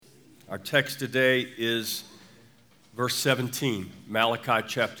Our text today is verse 17, Malachi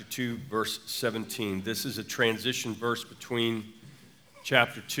chapter 2, verse 17. This is a transition verse between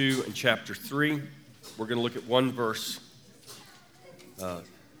chapter 2 and chapter 3. We're going to look at one verse at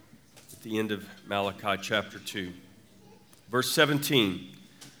the end of Malachi chapter 2. Verse 17,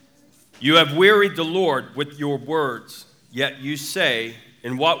 "You have wearied the Lord with your words, yet you say,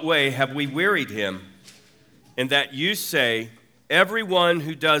 'In what way have we wearied him?' And that you say, 'Everyone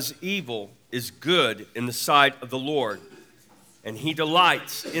who does evil is good in the sight of the Lord, and he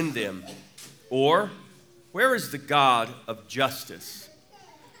delights in them.' Or, where is the God of justice?"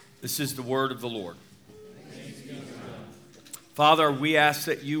 This is the word of the Lord. Father, we ask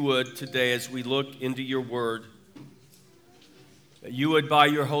that you would today, as we look into your word, that you would, by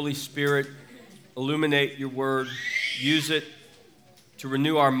your Holy Spirit, illuminate your word, use it to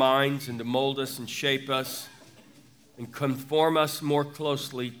renew our minds and to mold us and shape us and conform us more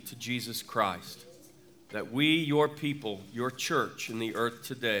closely to Jesus Christ, that we, your people, your church in the earth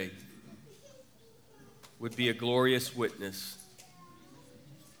today, would be a glorious witness.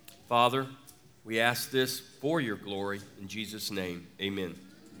 Father, we ask this for your glory. In Jesus' name, amen.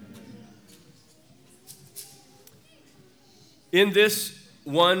 In this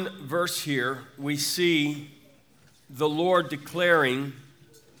one verse here, we see the Lord declaring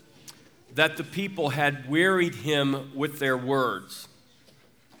that the people had wearied him with their words.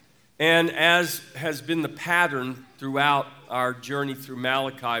 And as has been the pattern throughout our journey through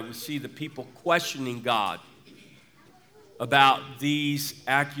Malachi, we see the people questioning God about these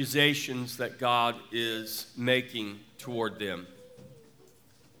accusations that God is making toward them.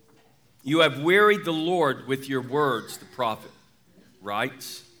 "You have wearied the Lord with your words," the prophet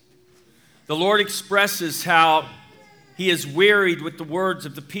writes. The Lord expresses how he is wearied with the words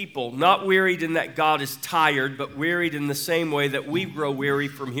of the people, not wearied in that God is tired, but wearied in the same way that we grow weary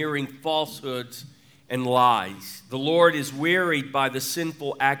from hearing falsehoods and lies. The Lord is wearied by the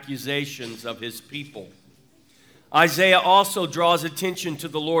sinful accusations of his people. Isaiah also draws attention to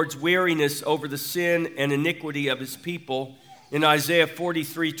the Lord's weariness over the sin and iniquity of his people. In Isaiah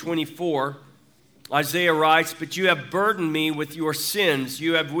 43:24, Isaiah writes, "But you have burdened me with your sins.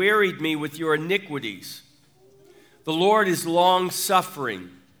 You have wearied me with your iniquities." The Lord is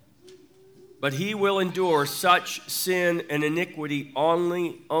long-suffering, but he will endure such sin and iniquity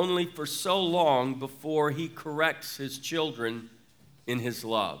only for so long before he corrects his children in his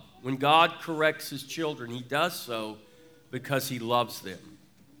love. When God corrects his children, he does so because he loves them.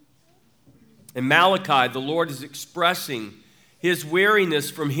 In Malachi, the Lord is expressing his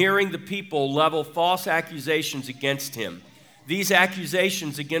weariness from hearing the people level false accusations against him. These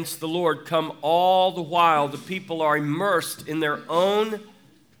accusations against the Lord come all the while the people are immersed in their own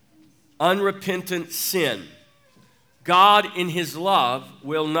unrepentant sin. God, in his love,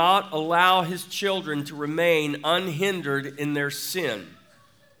 will not allow his children to remain unhindered in their sin.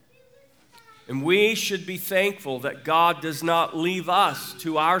 And we should be thankful that God does not leave us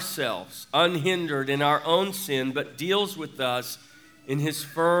to ourselves unhindered in our own sin, but deals with us in his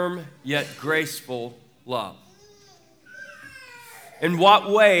firm yet graceful love. "In what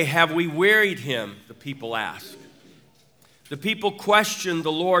way have we wearied him?" the people ask. The people questioned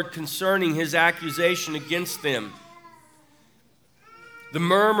the Lord concerning his accusation against them. The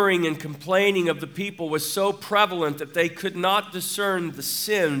murmuring and complaining of the people was so prevalent that they could not discern the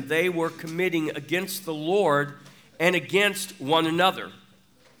sin they were committing against the Lord and against one another.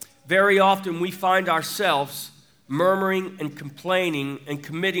 Very often we find ourselves murmuring and complaining and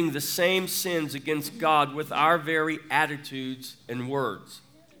committing the same sins against God with our very attitudes and words.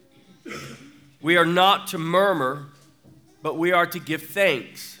 We are not to murmur, but we are to give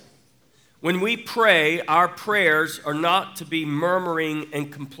thanks. When we pray, our prayers are not to be murmuring and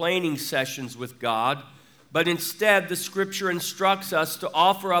complaining sessions with God, but instead the Scripture instructs us to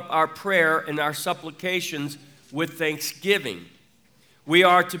offer up our prayer and our supplications with thanksgiving. We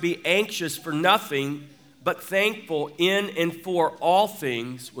are to be anxious for nothing, but thankful in and for all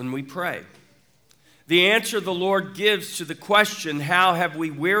things when we pray. The answer the Lord gives to the question, "How have we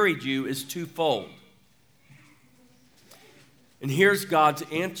wearied you?" is twofold. And here's God's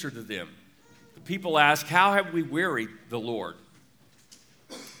answer to them. The people ask, "How have we wearied the Lord?"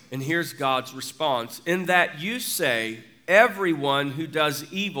 And here's God's response. "In that you say, 'Everyone who does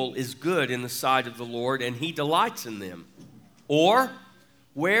evil is good in the sight of the Lord, and he delights in them.' Or,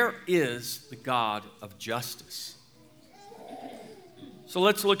 where is the God of justice?" So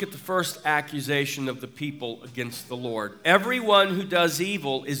let's look at the first accusation of the people against the Lord. "Everyone who does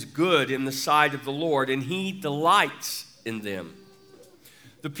evil is good in the sight of the Lord, and he delights in them."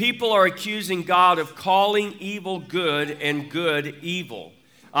 The people are accusing God of calling evil good and good evil.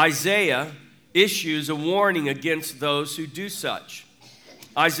 Isaiah issues a warning against those who do such.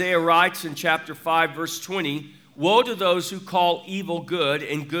 Isaiah writes in chapter 5, verse 20, "Woe to those who call evil good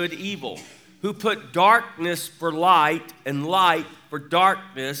and good evil, who put darkness for light and light for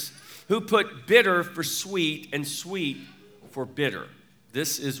darkness, who put bitter for sweet and sweet for bitter."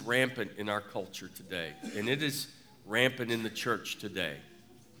 This is rampant in our culture today, and it is rampant in the church today.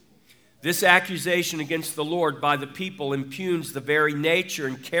 This accusation against the Lord by the people impugns the very nature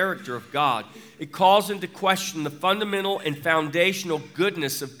and character of God. It calls into question the fundamental and foundational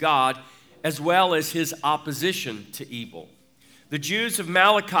goodness of God, as well as his opposition to evil. The Jews of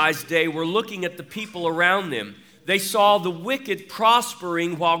Malachi's day were looking at the people around them. They saw the wicked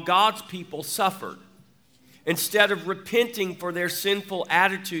prospering while God's people suffered. Instead of repenting for their sinful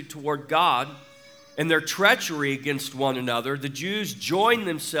attitude toward God and their treachery against one another, the Jews joined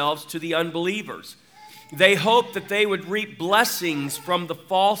themselves to the unbelievers. They hoped that they would reap blessings from the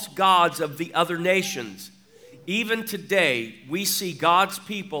false gods of the other nations. Even today, we see God's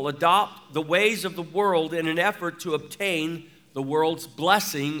people adopt the ways of the world in an effort to obtain the world's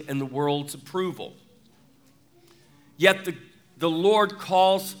blessing and the world's approval. Yet the Lord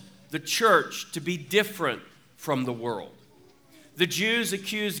calls the church to be different from the world. The Jews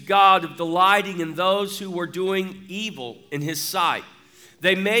accused God of delighting in those who were doing evil in his sight.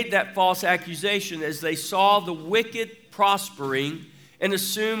 They made that false accusation as they saw the wicked prospering and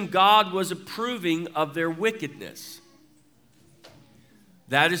assumed God was approving of their wickedness.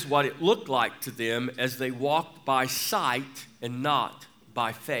 That is what it looked like to them as they walked by sight and not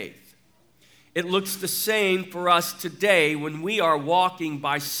by faith. It looks the same for us today when we are walking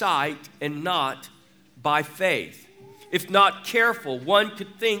by sight and not by faith. If not careful, one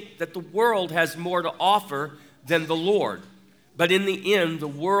could think that the world has more to offer than the Lord. But in the end, the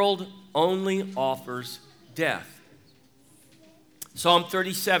world only offers death. Psalm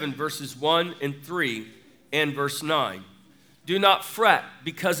 37, verses 1 and 3, and verse 9. "Do not fret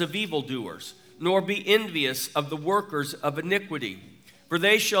because of evildoers, nor be envious of the workers of iniquity. For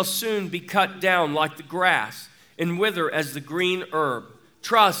they shall soon be cut down like the grass, and wither as the green herb.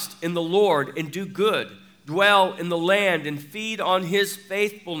 Trust in the Lord and do good. Dwell in the land and feed on his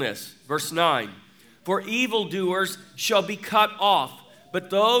faithfulness." Verse 9. "For evildoers shall be cut off, but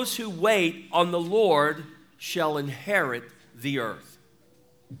those who wait on the Lord shall inherit the earth."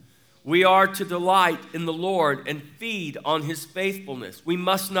 We are to delight in the Lord and feed on his faithfulness. We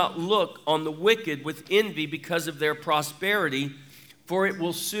must not look on the wicked with envy because of their prosperity, for it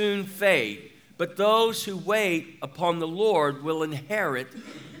will soon fade. But those who wait upon the Lord will inherit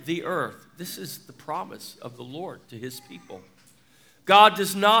the earth. This is the promise of the Lord to his people. God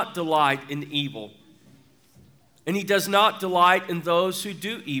does not delight in evil, and he does not delight in those who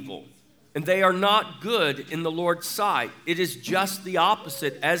do evil, and they are not good in the Lord's sight. It is just the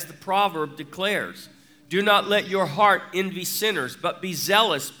opposite, as the proverb declares. "Do not let your heart envy sinners, but be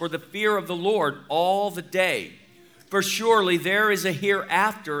zealous for the fear of the Lord all the day. For surely there is a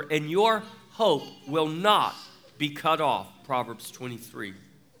hereafter, and your hope will not be cut off." Proverbs 23,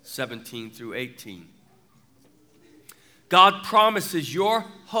 17 through 18. God promises your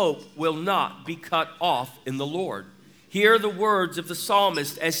hope will not be cut off in the Lord. Hear the words of the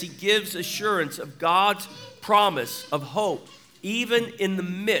psalmist as he gives assurance of God's promise of hope, even in the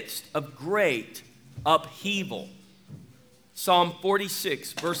midst of great upheaval. Psalm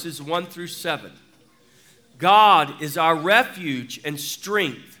 46, verses 1 through 7. "God is our refuge and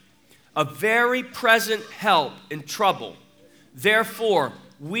strength, a very present help in trouble. Therefore,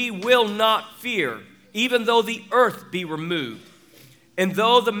 we will not fear, even though the earth be removed, and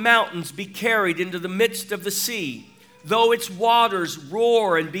though the mountains be carried into the midst of the sea, though its waters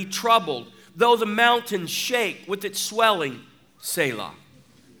roar and be troubled, though the mountains shake with its swelling. Selah.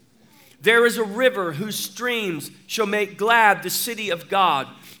 There is a river whose streams shall make glad the city of God,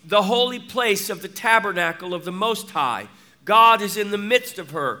 the holy place of the tabernacle of the Most High. God is in the midst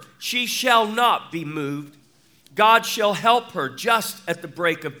of her. She shall not be moved. God shall help her just at the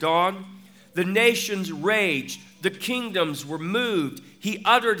break of dawn. The nations raged, the kingdoms were moved. He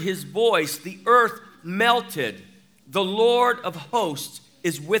uttered his voice, the earth melted. The Lord of hosts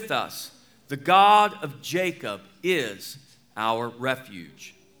is with us. The God of Jacob is our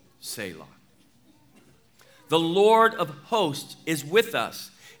refuge. Selah. The Lord of hosts is with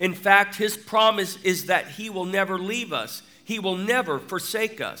us. In fact, his promise is that he will never leave us. He will never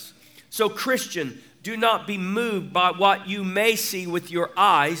forsake us. So, Christian, do not be moved by what you may see with your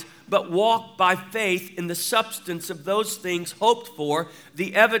eyes, but walk by faith in the substance of those things hoped for,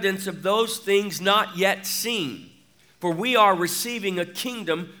 the evidence of those things not yet seen. For we are receiving a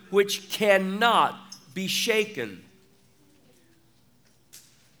kingdom which cannot be shaken.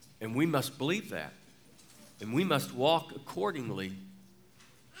 And we must believe that. And we must walk accordingly,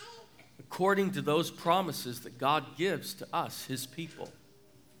 according to those promises that God gives to us, his people.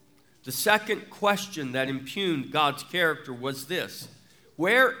 The second question that impugned God's character was this: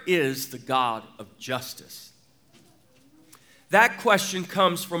 where is the God of justice? That question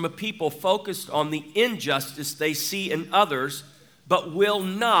comes from a people focused on the injustice they see in others, but will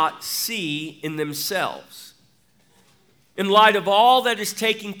not see in themselves. In light of all that is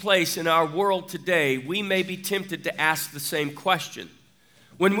taking place in our world today, we may be tempted to ask the same question.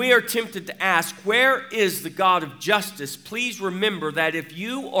 When we are tempted to ask, where is the God of justice? Please remember that if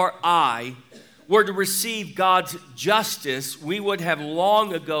you or I were to receive God's justice, we would have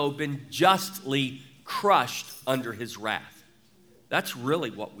long ago been justly crushed under his wrath. That's really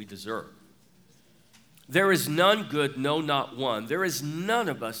what we deserve. There is none good, no, not one. There is none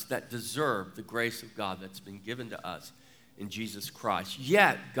of us that deserve the grace of God that's been given to us in Jesus Christ.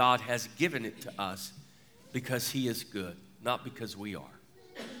 Yet God has given it to us because he is good, not because we are.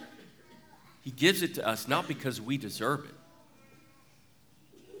 He gives it to us not because we deserve it,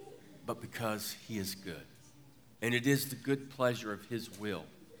 but because he is good. And it is the good pleasure of his will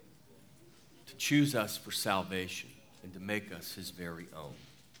to choose us for salvation and to make us his very own.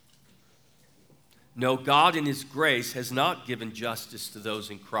 No, God in his grace has not given justice to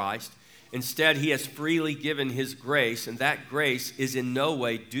those in Christ. Instead, he has freely given his grace, and that grace is in no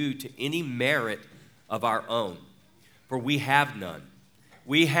way due to any merit of our own, for we have none.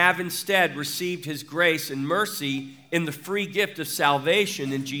 We have instead received his grace and mercy in the free gift of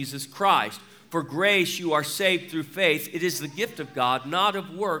salvation in Jesus Christ. For grace you are saved through faith. It is the gift of God, not of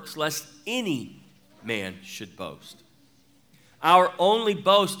works, lest any man should boast. Our only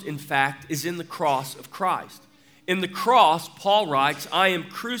boast, in fact, is in the cross of Christ. In the cross, Paul writes, I am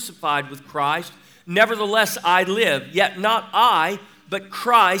crucified with Christ, nevertheless I live, yet not I, but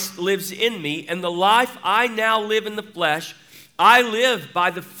Christ lives in me, and the life I now live in the flesh, I live by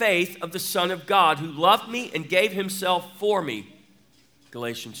the faith of the Son of God, who loved me and gave himself for me.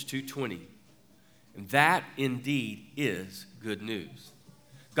 Galatians 2:20. And that indeed is good news.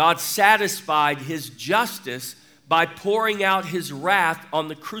 God satisfied his justice by pouring out his wrath on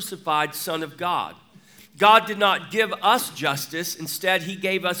the crucified Son of God. God did not give us justice. Instead, he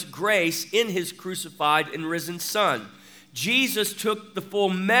gave us grace in his crucified and risen Son. Jesus took the full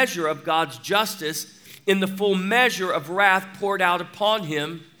measure of God's justice in the full measure of wrath poured out upon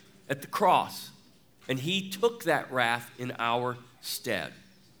him at the cross. And he took that wrath in our stead.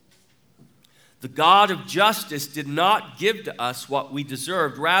 The God of justice did not give to us what we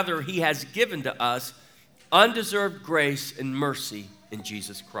deserved. Rather, he has given to us undeserved grace and mercy in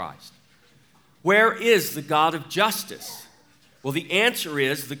Jesus Christ. Where is the God of justice? Well, the answer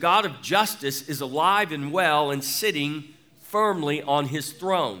is the God of justice is alive and well and sitting firmly on his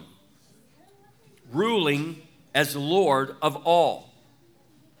throne, ruling as the Lord of all.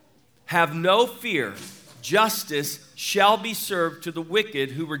 Have no fear. Justice shall be served to the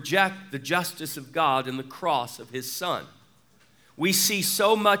wicked who reject the justice of God and the cross of his Son. We see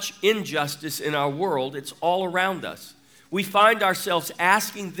so much injustice in our world, it's all around us. We find ourselves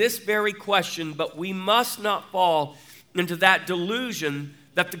asking this very question, but we must not fall into that delusion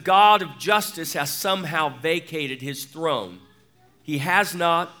that the God of justice has somehow vacated his throne. He has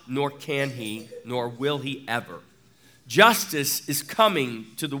not, nor can he, nor will he ever. Justice is coming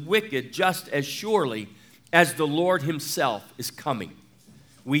to the wicked just as surely as the Lord himself is coming.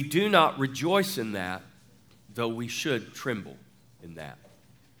 We do not rejoice in that, though we should tremble in that.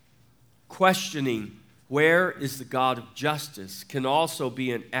 Questioning where is the God of justice can also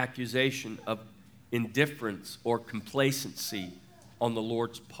be an accusation of indifference or complacency on the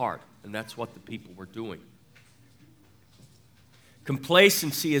Lord's part, and that's what the people were doing.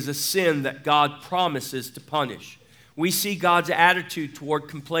 Complacency is a sin that God promises to punish. We see God's attitude toward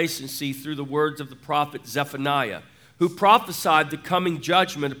complacency through the words of the prophet Zephaniah, who prophesied the coming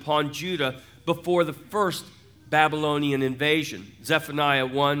judgment upon Judah before the first Babylonian invasion. Zephaniah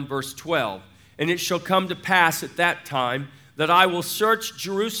 1, verse 12. And it shall come to pass at that time that I will search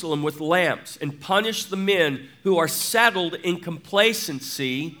Jerusalem with lamps and punish the men who are settled in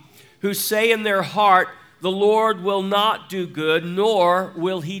complacency, who say in their heart, the Lord will not do good, nor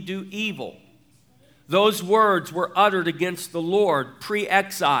will he do evil. Those words were uttered against the Lord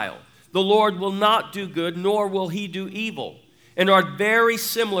pre-exile. The Lord will not do good, nor will he do evil, and are very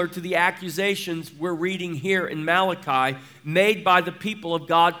similar to the accusations we're reading here in Malachi made by the people of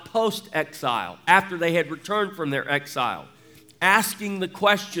God post-exile, after they had returned from their exile, asking the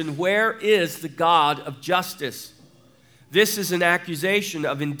question, where is the God of justice? This is an accusation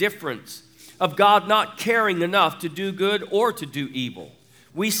of indifference, of God not caring enough to do good or to do evil.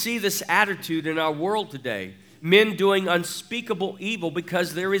 We see this attitude in our world today. Men doing unspeakable evil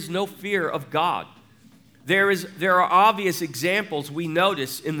because there is no fear of God. There are obvious examples we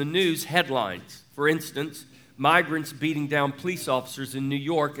notice in the news headlines. For instance, migrants beating down police officers in New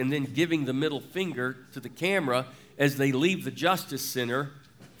York and then giving the middle finger to the camera as they leave the Justice Center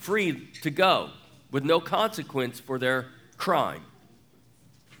free to go with no consequence for their crime.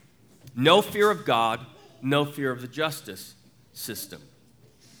 No fear of God, no fear of the justice system.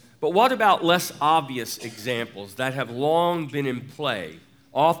 But what about less obvious examples that have long been in play,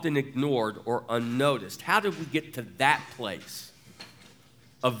 often ignored or unnoticed? How did we get to that place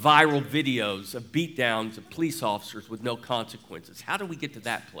of viral videos of beatdowns of police officers with no consequences? How did we get to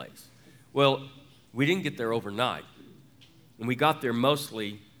that place? Well, we didn't get there overnight. And we got there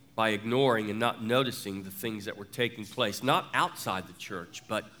mostly by ignoring and not noticing the things that were taking place, not outside the church,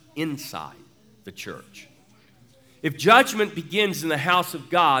 but inside the church. If judgment begins in the house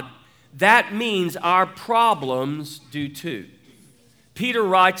of God, that means our problems do too. Peter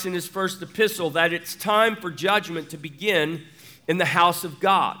writes in his first epistle that it's time for judgment to begin in the house of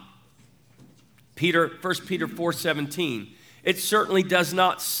God. 1 Peter 4:17. It certainly does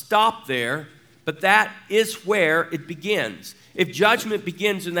not stop there, but that is where it begins. If judgment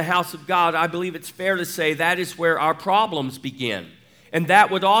begins in the house of God, I believe it's fair to say that is where our problems begin. And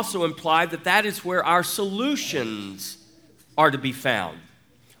that would also imply that that is where our solutions are to be found.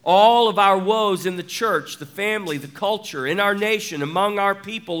 All of our woes in the church, the family, the culture, in our nation, among our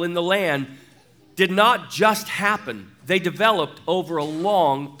people in the land, did not just happen. They developed over a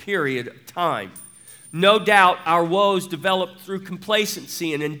long period of time. No doubt our woes developed through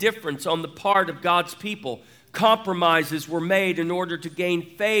complacency and indifference on the part of God's people. Compromises were made in order to gain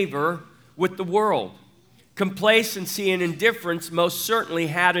favor with the world. Complacency and indifference most certainly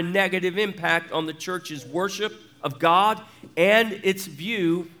had a negative impact on the church's worship of God and its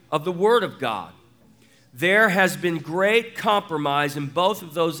view of the Word of God. There has been great compromise in both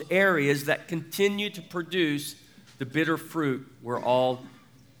of those areas that continue to produce the bitter fruit we're all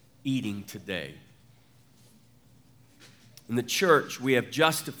eating today. In the church, we have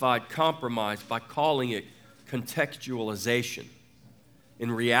justified compromise by calling it contextualization.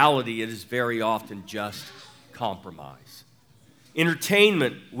 In reality, it is very often just compromise.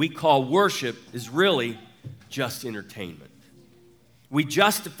 Entertainment we call worship is really just entertainment. We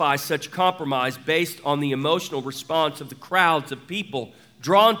justify such compromise based on the emotional response of the crowds of people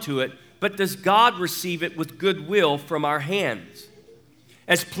drawn to it, but does God receive it with goodwill from our hands?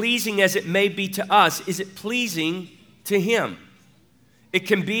 As pleasing as it may be to us, is it pleasing to Him? It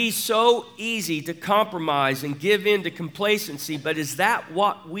can be so easy to compromise and give in to complacency, but is that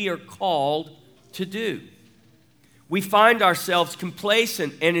what we are called to do? We find ourselves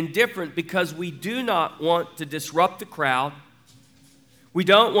complacent and indifferent because we do not want to disrupt the crowd. We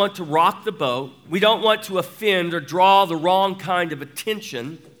don't want to rock the boat. We don't want to offend or draw the wrong kind of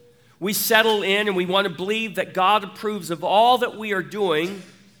attention. We settle in and we want to believe that God approves of all that we are doing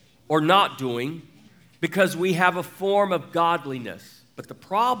or not doing because we have a form of godliness. But the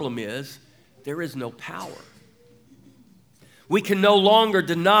problem is, there is no power. We can no longer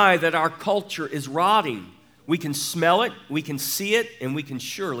deny that our culture is rotting. We can smell it, we can see it, and we can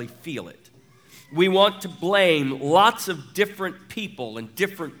surely feel it. We want to blame lots of different people and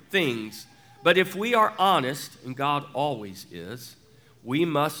different things, but if we are honest, and God always is, we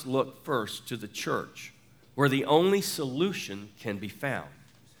must look first to the church, where the only solution can be found.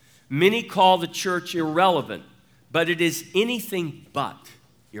 Many call the church irrelevant, but it is anything but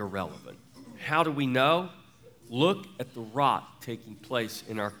irrelevant. How do we know? Look at the rot taking place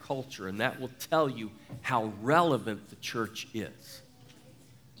in our culture, and that will tell you how relevant the church is.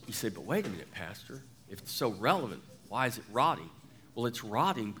 You say, but wait a minute, Pastor. If it's so relevant, why is it rotting? Well, it's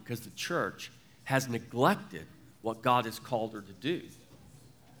rotting because the church has neglected what God has called her to do.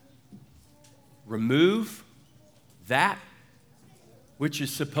 Remove that which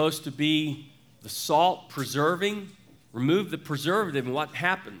is supposed to be the salt preserving. Remove the preservative, and what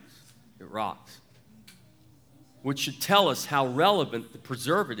happens? It rots. Which should tell us how relevant the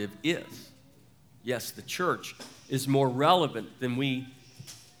preservative is. Yes, the church is more relevant than we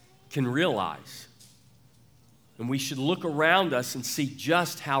can realize. And we should look around us and see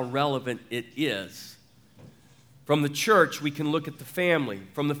just how relevant it is. From the church, we can look at the family.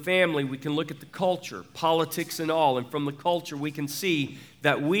 From the family, we can look at the culture, politics and all. And from the culture, we can see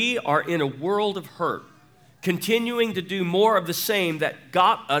that we are in a world of hurt, continuing to do more of the same that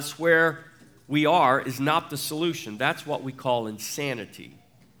got us where we are is not the solution. That's what we call insanity.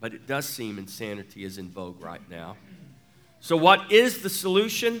 But it does seem insanity is in vogue right now. So what is the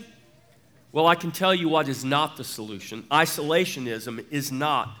solution? Well, I can tell you what is not the solution. Isolationism is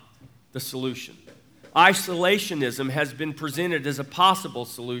not the solution. Isolationism has been presented as a possible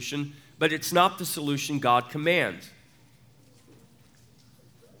solution, but it's not the solution God commands.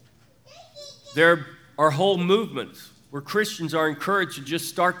 There are whole movements where Christians are encouraged to just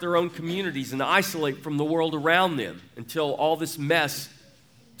start their own communities and isolate from the world around them until all this mess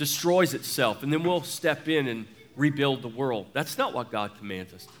destroys itself, and then we'll step in and rebuild the world. That's not what God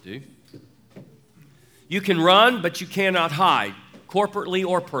commands us to do. You can run, but you cannot hide, corporately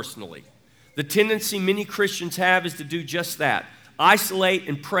or personally. The tendency many Christians have is to do just that, isolate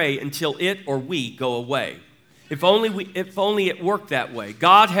and pray until it or we go away. If only it worked that way.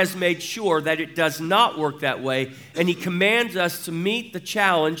 God has made sure that it does not work that way, and He commands us to meet the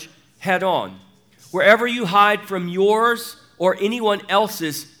challenge head on. Wherever you hide from yours or anyone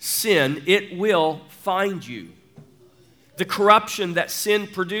else's sin, it will find you. The corruption that sin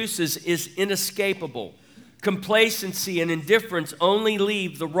produces is inescapable. Complacency and indifference only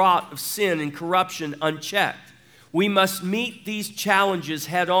leave the rot of sin and corruption unchecked. We must meet these challenges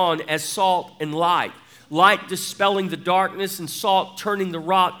head on as salt and light. Light dispelling the darkness and salt turning the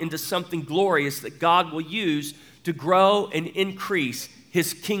rot into something glorious that God will use to grow and increase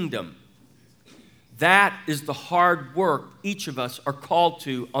His kingdom. That is the hard work each of us are called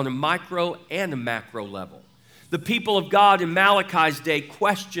to on a micro and a macro level. The people of God in Malachi's day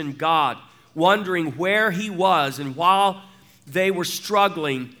questioned God, wondering where He was, and while they were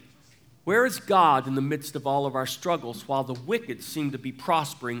struggling, where is God in the midst of all of our struggles while the wicked seem to be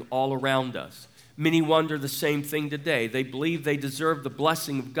prospering all around us? Many wonder the same thing today. They believe they deserve the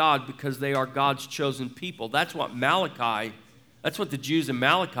blessing of God because they are God's chosen people. That's what the Jews in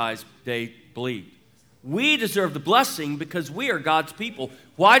Malachi's day believed. We deserve the blessing because we are God's people.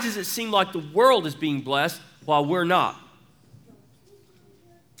 Why does it seem like the world is being blessed while we're not?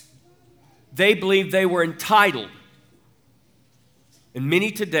 They believed they were entitled. And many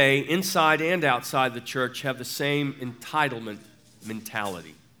today, inside and outside the church, have the same entitlement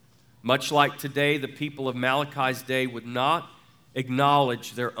mentality. Much like today, the people of Malachi's day would not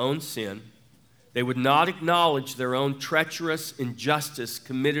acknowledge their own sin. They would not acknowledge their own treacherous injustice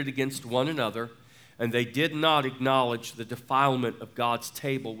committed against one another, and they did not acknowledge the defilement of God's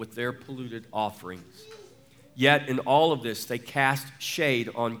table with their polluted offerings. Yet in all of this, they cast shade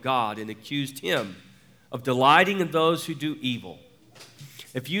on God and accused Him of delighting in those who do evil.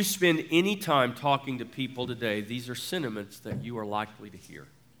 If you spend any time talking to people today, these are sentiments that you are likely to hear.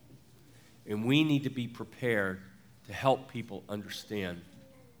 And we need to be prepared to help people understand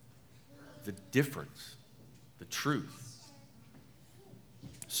the difference, the truth.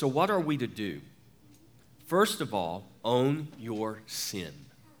 So what are we to do? First of all, own your sin.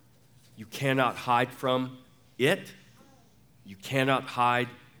 You cannot hide from it. You cannot hide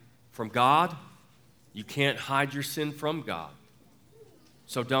from God. You can't hide your sin from God.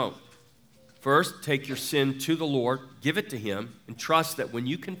 So don't. First, take your sin to the Lord, give it to Him, and trust that when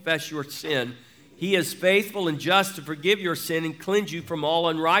you confess your sin, He is faithful and just to forgive your sin and cleanse you from all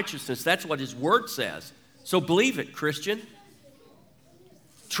unrighteousness. That's what His Word says. So believe it, Christian.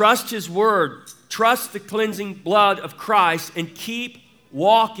 Trust His Word. Trust the cleansing blood of Christ and keep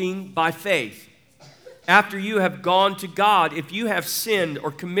walking by faith. After you have gone to God, if you have sinned or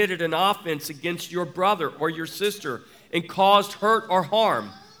committed an offense against your brother or your sister and caused hurt or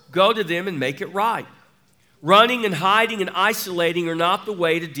harm, go to them and make it right. Running and hiding and isolating are not the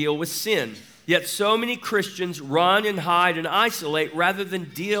way to deal with sin. Yet so many Christians run and hide and isolate rather than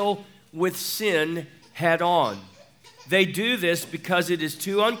deal with sin head on. They do this because it is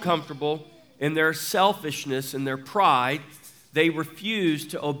too uncomfortable. In their selfishness and their pride, they refuse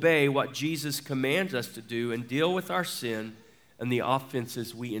to obey what Jesus commands us to do and deal with our sin and the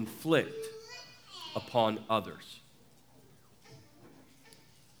offenses we inflict upon others.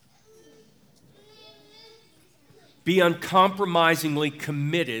 Be uncompromisingly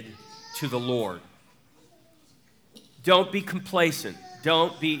committed to the Lord. Don't be complacent.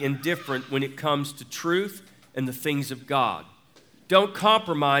 Don't be indifferent when it comes to truth and the things of God. Don't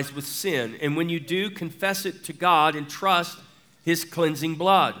compromise with sin, and when you do, confess it to God and trust His cleansing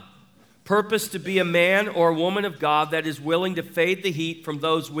blood. Purpose to be a man or a woman of God that is willing to fade the heat from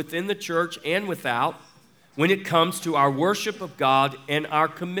those within the church and without when it comes to our worship of God and our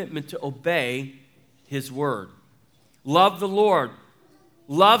commitment to obey His word. Love the Lord.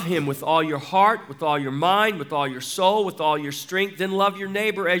 Love Him with all your heart, with all your mind, with all your soul, with all your strength. Then love your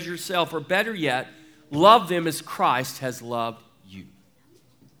neighbor as yourself, or better yet, love them as Christ has loved you.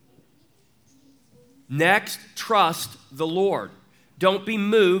 Next, trust the Lord. Don't be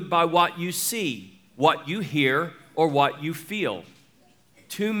moved by what you see, what you hear, or what you feel.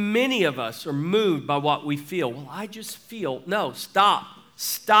 Too many of us are moved by what we feel. Well, I just feel. No, stop.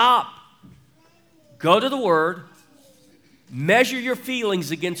 Stop. Go to the Word. Measure your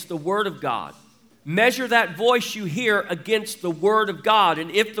feelings against the Word of God. Measure that voice you hear against the Word of God.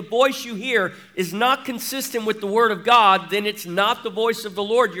 And if the voice you hear is not consistent with the Word of God, then it's not the voice of the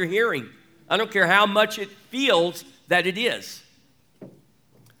Lord you're hearing. I don't care how much it feels that it is.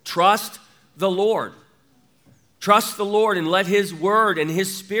 Trust the Lord. Trust the Lord and let His Word and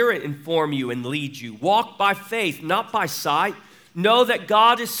His Spirit inform you and lead you. Walk by faith, not by sight. Know that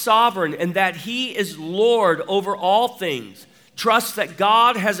God is sovereign and that He is Lord over all things. Trust that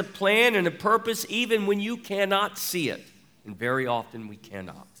God has a plan and a purpose even when you cannot see it. And very often we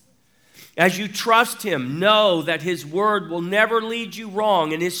cannot. As you trust Him, know that His Word will never lead you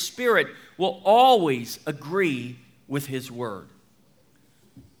wrong and His Spirit will always agree with His Word.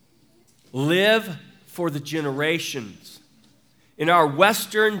 Live for the generations. In our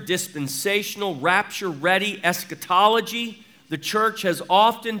Western dispensational rapture-ready eschatology, the church has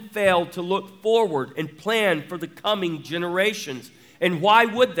often failed to look forward and plan for the coming generations. And why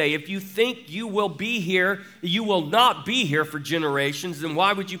would they? If you think you will be here, you will not be here for generations, then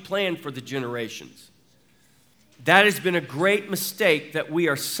why would you plan for the generations? That has been a great mistake that we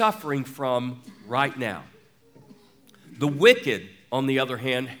are suffering from right now. The wicked, on the other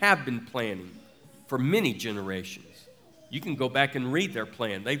hand, have been planning for many generations. You can go back and read their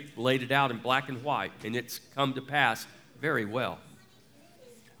plan. They've laid it out in black and white, and it's come to pass very well.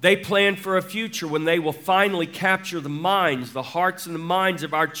 They plan for a future when they will finally capture the minds, the hearts and the minds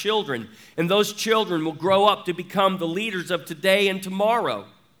of our children, and those children will grow up to become the leaders of today and tomorrow.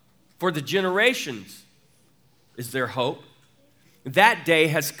 For the generations is their hope. That day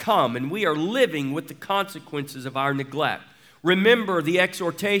has come, and we are living with the consequences of our neglect. Remember the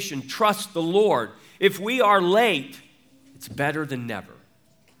exhortation, trust the Lord. If we are late, it's better than never.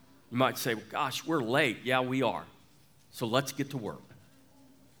 You might say, well, gosh, we're late. Yeah, we are. So let's get to work.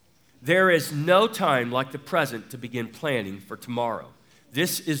 There is no time like the present to begin planning for tomorrow.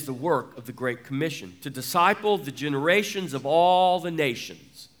 This is the work of the Great Commission, to disciple the generations of all the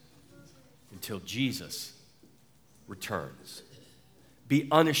nations until Jesus returns. Be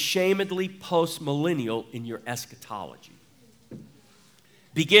unashamedly post-millennial in your eschatology.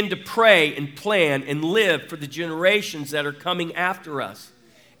 Begin to pray and plan and live for the generations that are coming after us.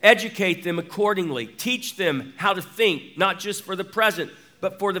 Educate them accordingly. Teach them how to think, not just for the present,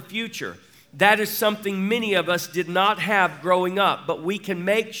 but for the future. That is something many of us did not have growing up, but we can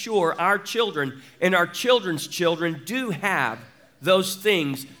make sure our children and our children's children do have those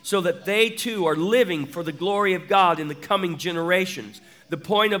things so that they too are living for the glory of God in the coming generations. The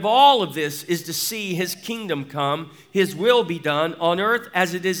point of all of this is to see His kingdom come, His will be done on earth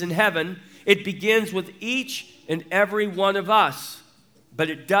as it is in heaven. It begins with each and every one of us. But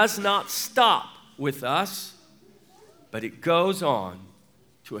it does not stop with us, but it goes on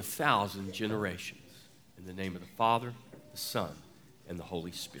to 1,000 generations. In the name of the Father, the Son, and the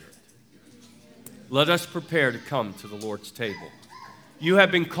Holy Spirit. Let us prepare to come to the Lord's table. You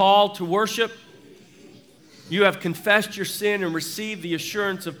have been called to worship. You have confessed your sin and received the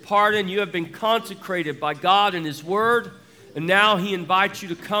assurance of pardon. You have been consecrated by God and His Word. And now He invites you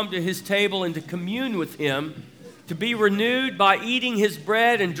to come to His table and to commune with Him, to be renewed by eating His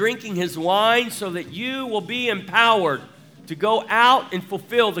bread and drinking His wine so that you will be empowered to go out and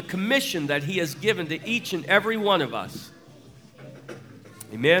fulfill the commission that He has given to each and every one of us.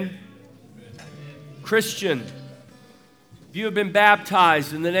 Amen? Christian, if you have been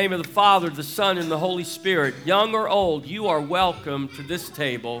baptized in the name of the Father, the Son, and the Holy Spirit, young or old, you are welcome to this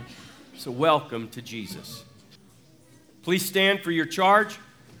table. So welcome to Jesus. Please stand for your charge.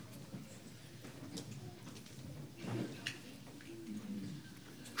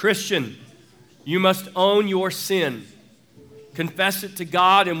 Christian, you must own your sin. Confess it to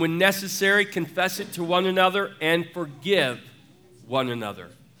God, and when necessary, confess it to one another and forgive one another,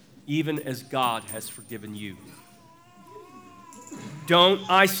 even as God has forgiven you. Don't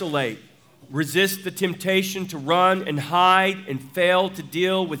isolate. Resist the temptation to run and hide and fail to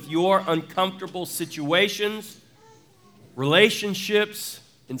deal with your uncomfortable situations, relationships,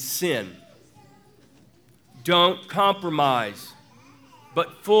 and sin. Don't compromise,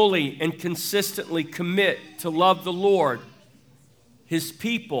 but fully and consistently commit to love the Lord, His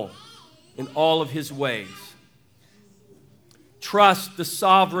people, in all of His ways. Trust the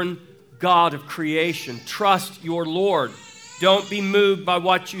sovereign God of creation. Trust your Lord. Don't be moved by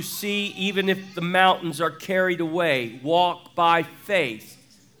what you see, even if the mountains are carried away. Walk by faith,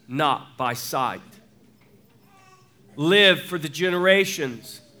 not by sight. Live for the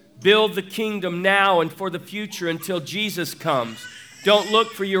generations. Build the kingdom now and for the future until Jesus comes. Don't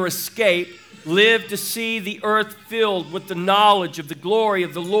look for your escape. Live to see the earth filled with the knowledge of the glory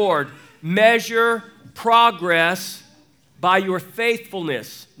of the Lord. Measure progress by your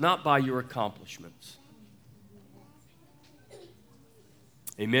faithfulness, not by your accomplishments.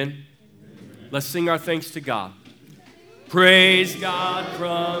 Amen? Let's sing our thanks to God. Praise God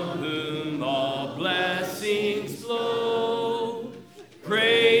from whom all blessings flow.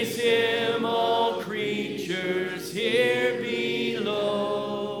 Praise Him, all creatures here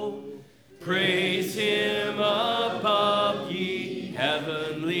below. Praise Him above, ye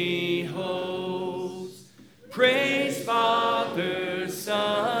heavenly hosts. Praise Father,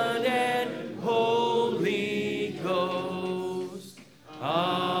 Son, and Holy Ghost.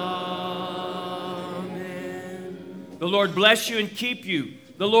 Amen. The Lord bless you and keep you.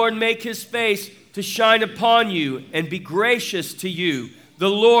 The Lord make His face to shine upon you and be gracious to you. The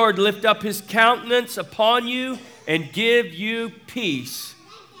Lord lift up His countenance upon you and give you peace.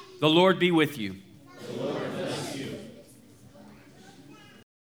 The Lord be with you.